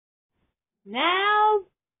Now,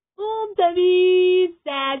 David,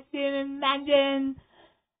 Saxon, and Mansion.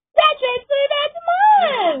 That's it for that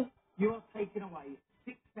tomorrow. You are taking away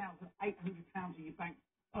 £6,800 of your bank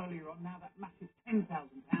earlier on. Now that massive £10,000,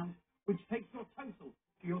 which takes your total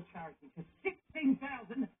to your charity to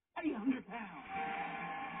 £16,800.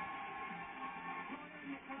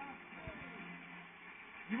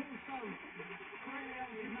 You also, Sawyer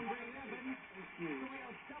is number 11. So we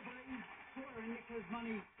are doubling Sawyer and Nicola's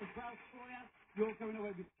money as well. Sawyer, you're going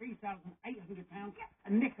away with £3,800.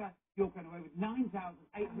 And Nicola, you're going away with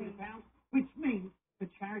 £9,800, which means for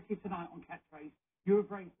charity tonight on Catchphrase, you have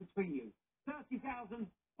raised between you £30,400.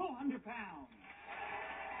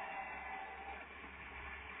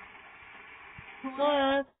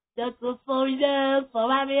 Sawyer, just before we go, for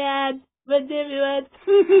my man, we'll do it.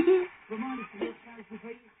 Remind us of your charity,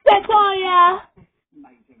 please. That's all, yeah.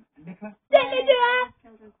 Amazing. And Nicola?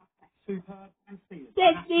 Children's Hospital. Superb. And Stephen?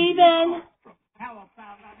 Thanks, Stephen. How about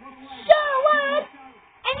that? What a way. Sure was.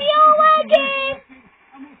 And you're working.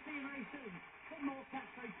 And we'll see you very soon for more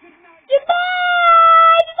Catchphrase. Good night.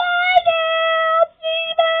 Goodbye. Goodbye now,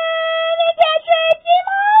 Stephen. And Catchphrase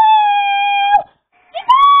tomorrow.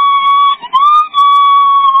 Goodbye.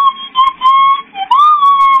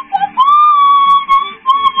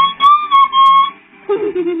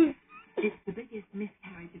 It's the biggest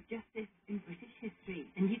miscarriage of justice in British history,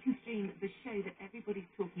 and you can stream the show that everybody's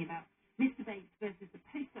talking about, Mr. Bates versus the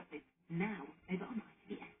Post Office, now over on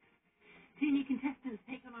ITVX. 2 new contestants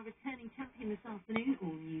take on our returning champion this afternoon.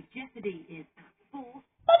 All new Jeopardy is at 4.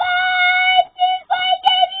 Bye-bye. Seems like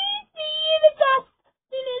I need to see the dust.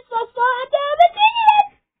 It is so far down the ticket.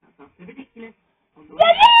 That's after Ridiculous on the way.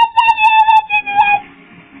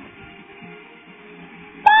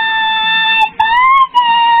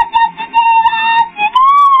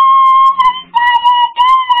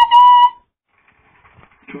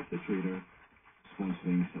 Trusted Trader,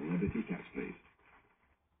 sponsoring Celebrity Catchphrase.